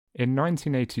In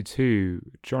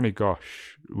 1982, Johnny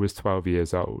Gosch was 12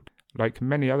 years old. Like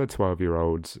many other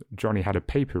 12-year-olds, Johnny had a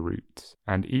paper route,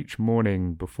 and each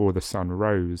morning before the sun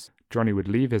rose, Johnny would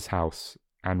leave his house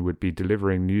and would be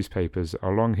delivering newspapers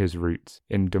along his route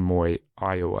in Des Moines,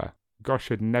 Iowa. Gosch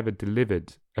had never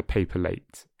delivered a paper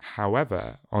late.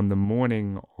 However, on the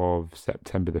morning of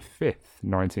September the 5th,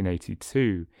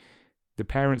 1982, the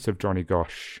parents of Johnny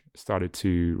Gosch started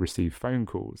to receive phone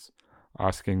calls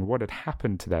asking what had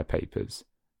happened to their papers,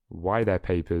 why their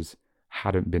papers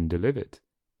hadn't been delivered.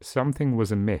 Something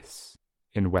was amiss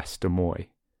in West Des Moines.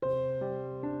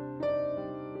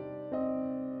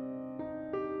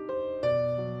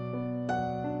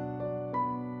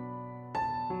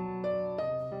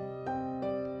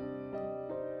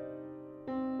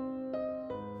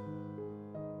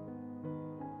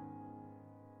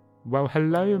 Well,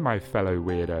 hello, my fellow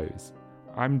weirdos.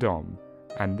 I'm Dom,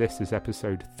 and this is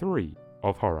episode 3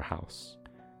 of Horror House.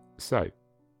 So,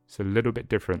 it's a little bit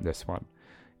different this one.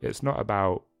 It's not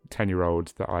about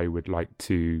 10-year-olds that I would like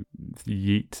to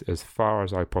yeet as far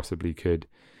as I possibly could.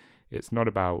 It's not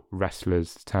about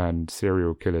wrestlers turned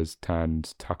serial killers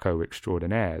turned taco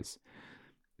extraordinaires.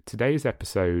 Today's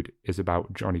episode is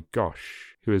about Johnny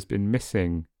Gosch, who has been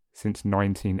missing since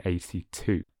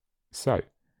 1982. So,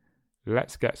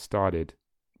 let's get started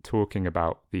talking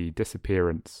about the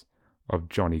disappearance of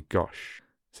Johnny Gosch.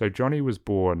 So Johnny was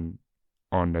born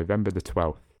on November the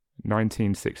 12th,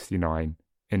 1969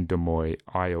 in Des Moines,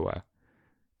 Iowa,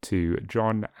 to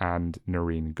John and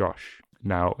Noreen Gosch.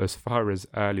 Now, as far as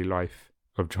early life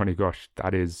of Johnny Gosch,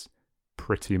 that is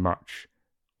pretty much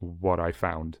what I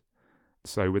found.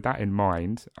 So with that in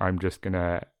mind, I'm just going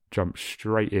to jump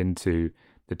straight into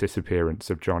the disappearance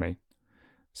of Johnny.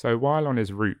 So while on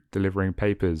his route delivering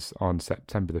papers on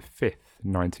September the 5th,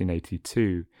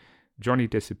 1982, Johnny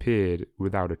disappeared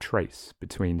without a trace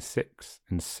between 6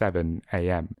 and 7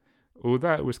 a.m.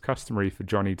 Although it was customary for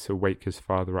Johnny to wake his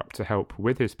father up to help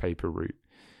with his paper route,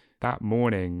 that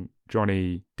morning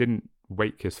Johnny didn't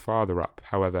wake his father up.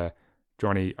 However,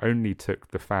 Johnny only took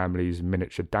the family's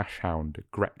miniature dachshund,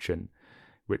 Gretchen,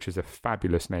 which is a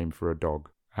fabulous name for a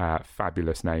dog.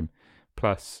 Fabulous name.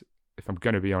 Plus, if I'm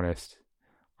going to be honest,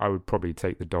 I would probably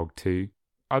take the dog too.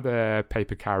 Other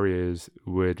paper carriers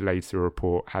would later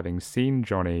report having seen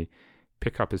Johnny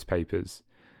pick up his papers.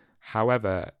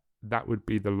 However, that would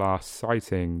be the last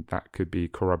sighting that could be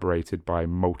corroborated by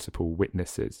multiple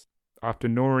witnesses. After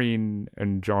Noreen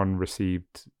and John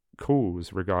received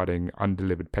calls regarding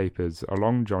undelivered papers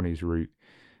along Johnny's route,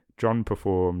 John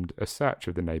performed a search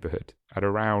of the neighborhood at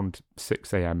around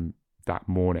 6 a.m. that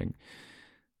morning.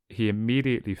 He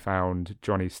immediately found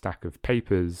Johnny's stack of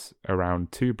papers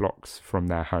around 2 blocks from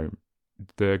their home.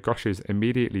 The Gosches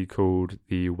immediately called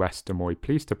the West Des Moines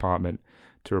Police Department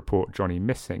to report Johnny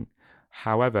missing.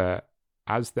 However,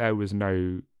 as there was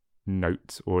no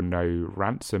note or no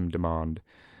ransom demand,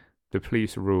 the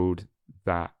police ruled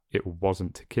that it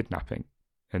wasn't a kidnapping.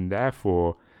 And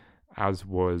therefore, as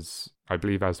was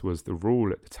the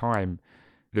rule at the time,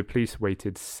 the police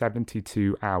waited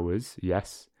 72 hours,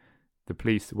 yes, the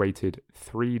police waited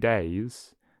 3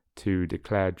 days to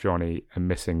declare Johnny a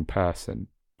missing person,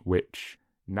 which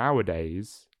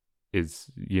nowadays is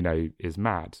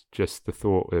mad. Just the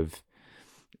thought of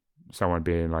someone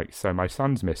being like, so my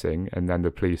son's missing, and then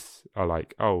the police are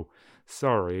like, oh,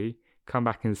 sorry, come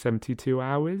back in 72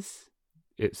 hours?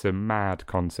 It's a mad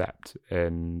concept,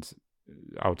 and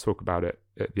I'll talk about it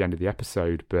at the end of the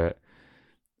episode, but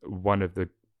one of the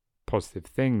positive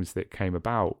things that came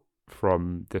about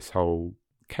from this whole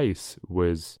case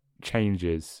was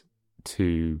changes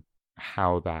to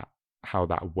how that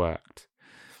worked.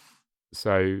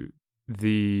 So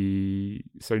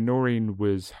Noreen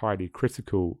was highly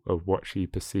critical of what she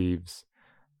perceives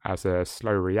as a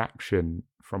slow reaction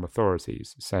from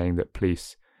authorities, saying that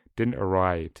police didn't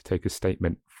arrive to take a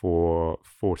statement for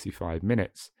 45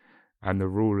 minutes, and the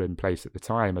rule in place at the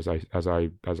time, as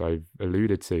I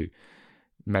alluded to,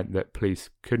 meant that police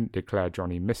couldn't declare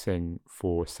Johnny missing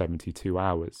for 72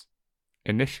 hours.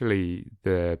 Initially,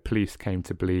 the police came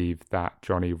to believe that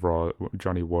Johnny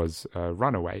was a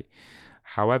runaway.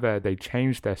 However, they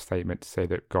changed their statement to say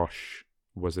that Gosch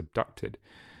was abducted.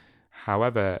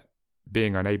 However,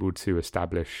 being unable to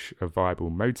establish a viable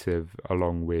motive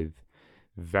along with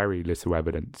very little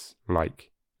evidence,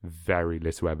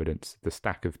 the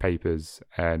stack of papers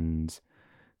and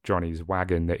Johnny's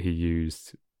wagon that he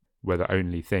used were the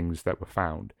only things that were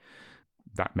found.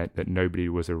 That meant that nobody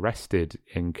was arrested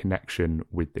in connection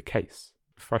with the case.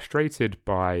 Frustrated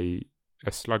by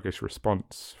a sluggish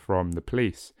response from the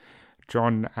police,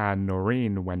 John and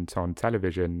Noreen went on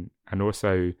television and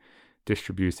also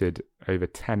distributed over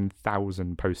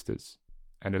 10,000 posters.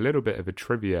 And a little bit of a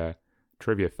trivia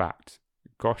fact,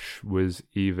 Gosch was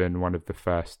even one of the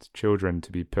first children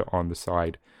to be put on the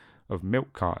side of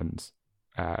milk cartons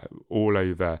all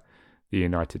over the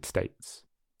United States.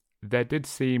 There did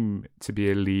seem to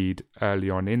be a lead early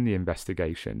on in the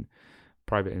investigation.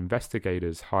 Private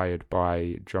investigators hired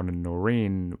by John and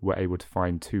Noreen were able to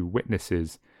find 2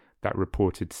 witnesses that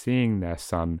reported seeing their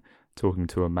son talking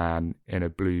to a man in a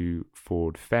blue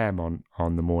Ford Fairmont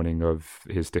on the morning of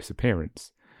his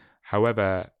disappearance.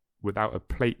 However, without a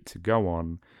plate to go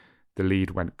on, the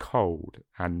lead went cold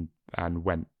and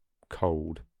went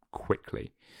cold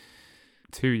quickly.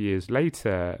 2 years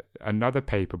later, another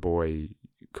paperboy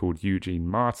called Eugene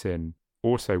Martin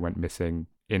also went missing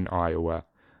in Iowa.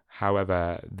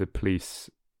 However, the police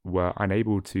were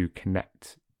unable to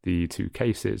connect the 2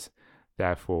 cases.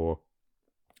 Therefore,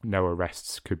 no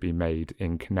arrests could be made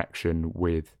in connection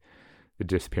with the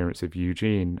disappearance of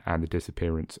Eugene and the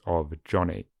disappearance of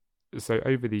Johnny. So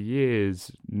over the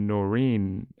years,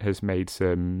 Noreen has made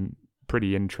some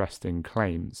pretty interesting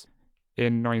claims.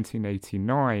 In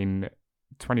 1989,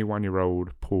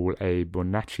 21-year-old Paul A.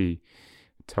 Bonacci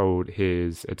told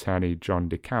his attorney John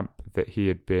DeCamp that he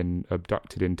had been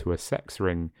abducted into a sex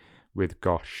ring with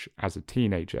Gosch as a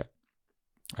teenager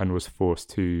and was forced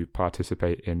to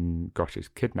participate in Gosch's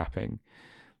kidnapping.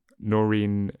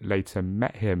 Noreen later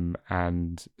met him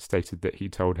and stated that he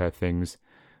told her things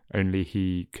only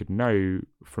he could know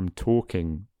from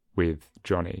talking with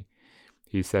Johnny.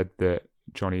 He said that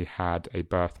Johnny had a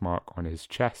birthmark on his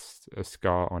chest, a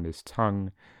scar on his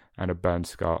tongue, and a burn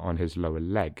scar on his lower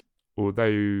leg.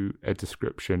 Although a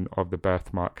description of the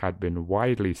birthmark had been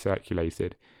widely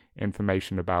circulated,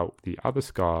 information about the other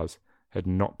scars had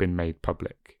not been made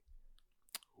public.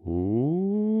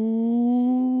 Ooh.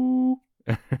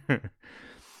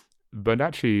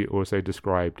 Bonacci also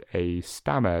described a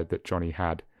stammer that Johnny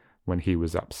had when he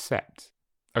was upset.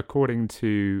 According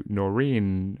to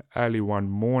Noreen, early one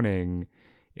morning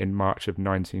in March of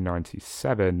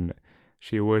 1997,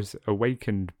 she was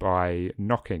awakened by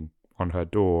knocking on her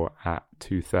door at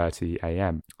 2:30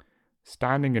 a.m.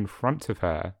 Standing in front of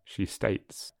her, she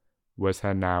states, was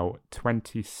her now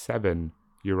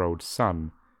 27-year-old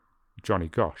son, Johnny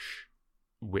Gosch,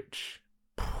 which,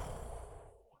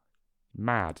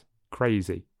 mad,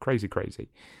 crazy.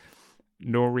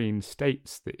 Noreen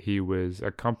states that he was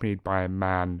accompanied by a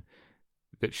man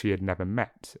that she had never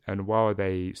met, and while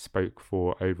they spoke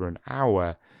for over an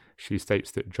hour, she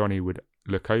states that Johnny would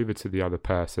look over to the other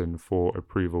person for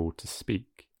approval to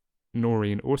speak.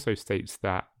 Noreen also states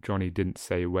that Johnny didn't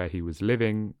say where he was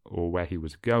living or where he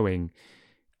was going,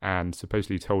 and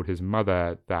supposedly told his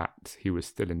mother that he was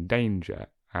still in danger,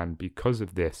 and because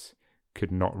of this,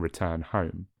 could not return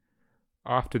home.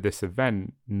 After this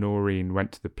event, Noreen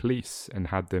went to the police and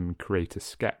had them create a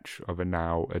sketch of a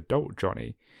now adult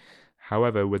Johnny.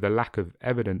 However, with a lack of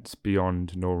evidence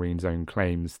beyond Noreen's own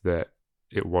claims that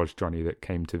it was Johnny that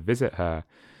came to visit her,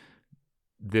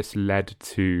 this led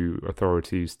to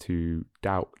authorities to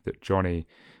doubt that Johnny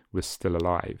was still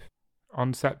alive.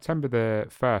 On September the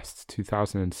 1st,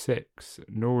 2006,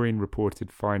 Noreen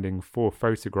reported finding 4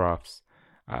 photographs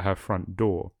at her front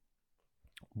door.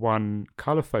 One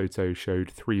colour photo showed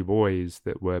 3 boys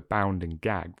that were bound and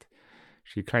gagged.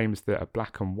 She claims that a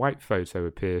black and white photo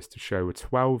appears to show a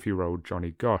 12-year-old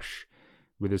Johnny Gosch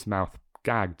with his mouth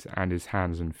gagged and his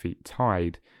hands and feet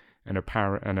tied, and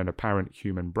an apparent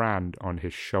human brand on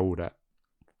his shoulder.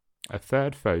 A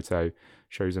third photo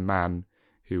shows a man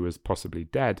who was possibly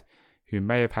dead, who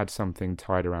may have had something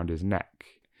tied around his neck.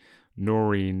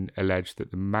 Noreen alleged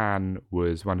that the man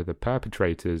was one of the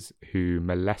perpetrators who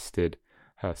molested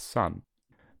her son.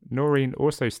 Noreen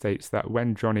also states that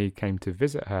when Johnny came to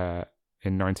visit her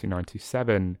in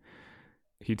 1997,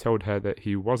 he told her that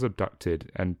he was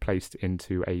abducted and placed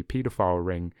into a paedophile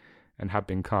ring and had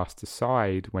been cast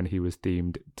aside when he was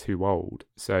deemed too old.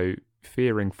 So,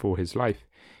 fearing for his life,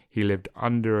 he lived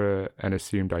under an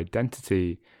assumed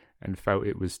identity and felt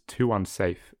it was too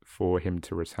unsafe for him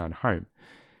to return home.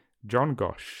 John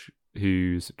Gosch,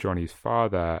 who's Johnny's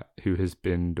father, who has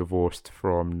been divorced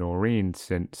from Noreen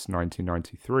since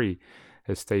 1993,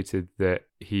 has stated that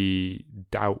he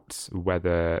doubts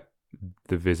whether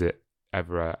the visit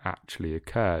ever actually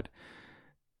occurred,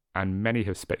 and many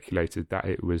have speculated that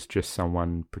it was just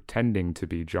someone pretending to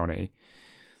be Johnny.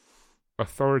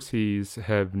 Authorities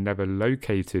have never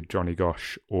located Johnny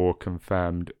Gosch or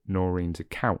confirmed Noreen's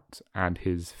account, and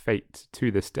his fate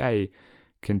to this day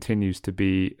continues to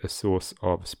be a source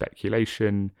of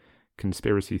speculation,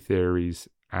 conspiracy theories,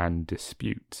 and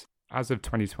dispute. As of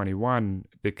 2021,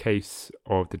 the case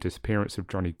of the disappearance of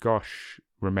Johnny Gosch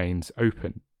remains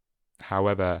open.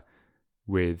 However,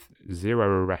 with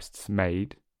 0 arrests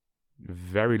made,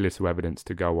 very little evidence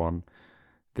to go on,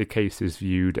 the case is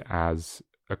viewed as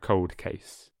a cold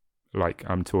case. Like,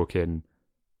 I'm talking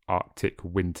Arctic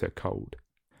winter cold.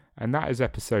 And that is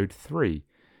episode 3,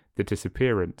 the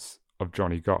disappearance of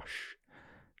Johnny Gosch.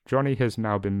 Johnny has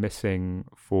now been missing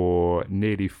for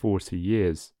nearly 40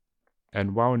 years.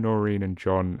 And while Noreen and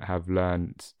John have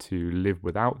learned to live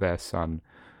without their son,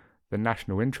 the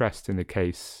national interest in the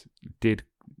case did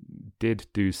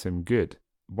do some good.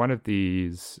 One of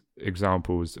these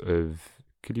examples of,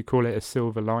 could you call it a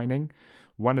silver lining?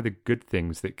 One of the good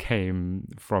things that came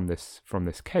from this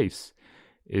case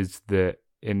is that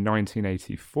in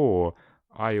 1984,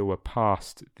 Iowa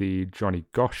passed the Johnny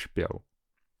Gosch bill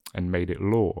and made it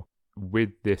law.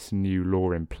 With this new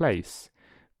law in place,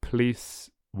 police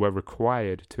were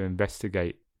required to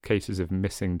investigate cases of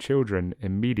missing children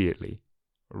immediately,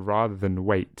 rather than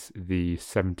wait the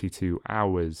 72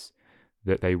 hours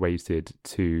that they waited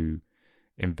to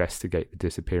investigate the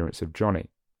disappearance of Johnny.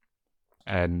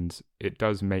 And it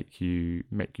does make you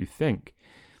think,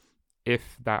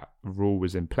 if that rule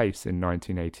was in place in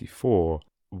 1984,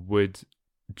 would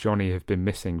Johnny have been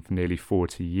missing for nearly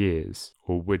 40 years,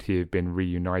 or would he have been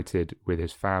reunited with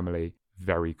his family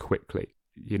very quickly?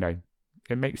 You know,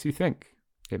 it makes you think.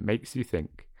 It makes you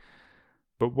think.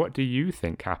 But what do you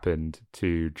think happened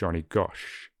to Johnny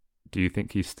Gosch? Do you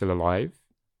think he's still alive?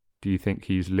 Do you think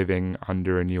he's living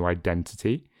under a new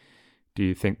identity? Do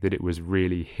you think that it was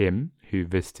really him who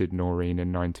visited Noreen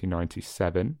in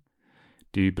 1997?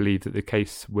 Do you believe that the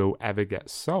case will ever get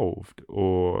solved?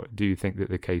 Or do you think that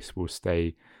the case will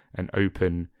stay an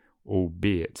open,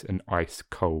 albeit an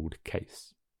ice-cold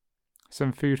case?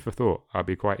 Some food for thought. I'll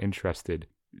be quite interested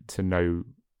to know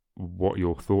what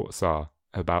your thoughts are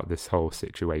about this whole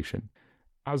situation.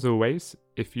 As always,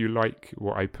 if you like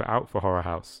what I put out for Horror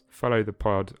House, follow the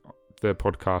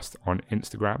podcast on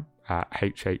Instagram at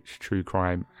HH True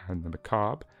Crime and the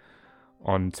Macabre,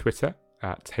 on Twitter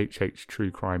at HH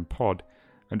True Crime Pod,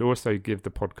 and also give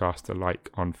the podcast a like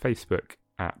on Facebook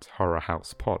at Horror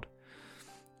House Pod.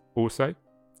 Also,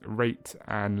 rate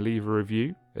and leave a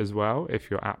review as well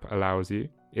if your app allows you.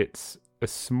 It's a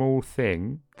small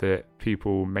thing that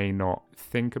people may not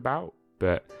think about,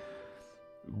 but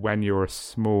when you're a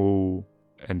small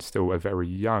and still a very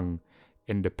young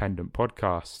independent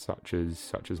podcast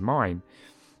such as mine,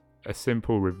 a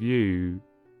simple review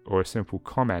or a simple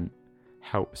comment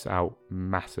helps out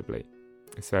massively.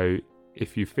 So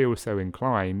if you feel so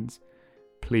inclined,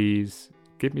 please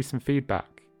give me some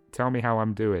feedback. Tell me how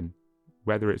I'm doing.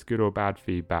 Whether it's good or bad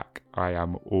feedback, I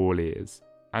am all ears.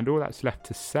 And all that's left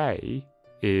to say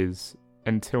is,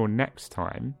 until next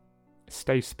time,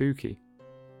 stay spooky.